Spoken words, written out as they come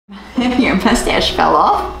Your mustache fell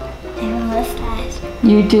off. I have a mustache.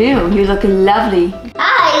 You do. You look lovely.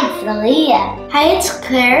 Hi, it's Leah. Hi, it's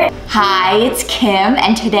Claire. Hi, it's Kim,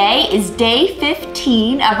 and today is day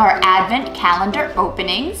 15 of our Advent calendar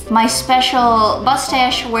openings. My special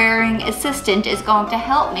mustache-wearing assistant is going to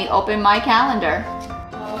help me open my calendar.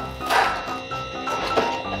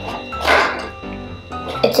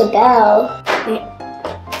 It's a bell.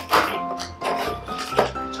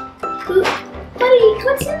 Buddy,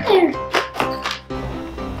 what's in there?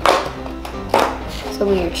 It's a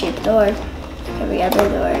weird shaped door. Every other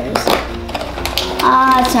door is.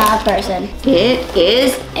 Ah, it's not a person. It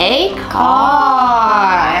is a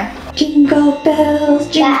car. Jingle bells,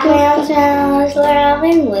 jingle bells, where I've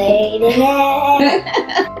been waiting at.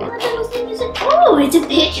 Oh, it's a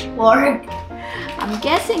pitchfork. I'm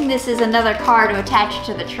guessing this is another car to attach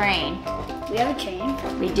to the train. We have a train?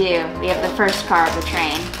 We do. We have the first car of the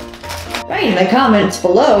train. Write in the comments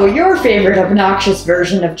below your favorite obnoxious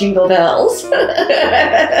version of Jingle Bells.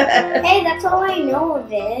 Hey, that's all I know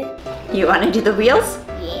of it. You want to do the wheels?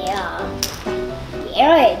 Yeah.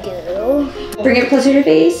 Yeah, I do. Bring it closer to your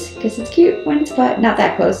face, because it's cute when it's not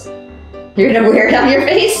that close. You're gonna wear it on your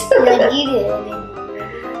face? Like you did.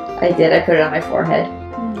 I did, I put it on my forehead.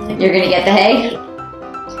 You're gonna get the hay?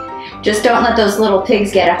 Just don't let those little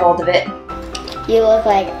pigs get a hold of it. You look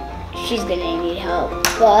like she's gonna need help,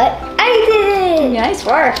 but I did it! Nice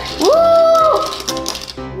work. Woo!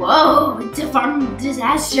 Whoa, it's a farm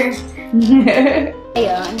disaster.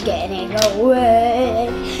 I'm getting away.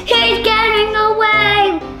 He's getting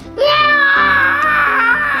away! Yeah!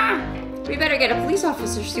 We better get a police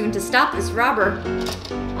officer soon to stop this robber.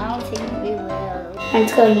 I don't think we will.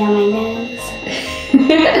 It's going down my nose.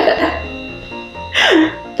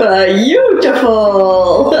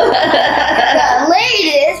 Beautiful! The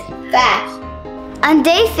latest facts. On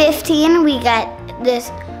day 15, we got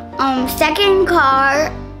this second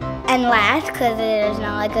car and last because there's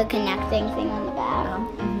not like a connecting thing on the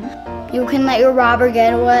back. You can let your robber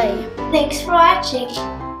get away. Thanks for watching.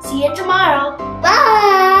 See you tomorrow.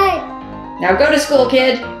 Bye! Now go to school,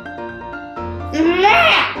 kid.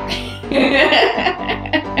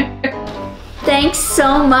 Thanks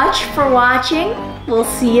so much for watching. We'll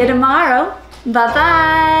see you tomorrow.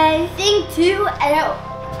 Bye-bye. Thing 2 and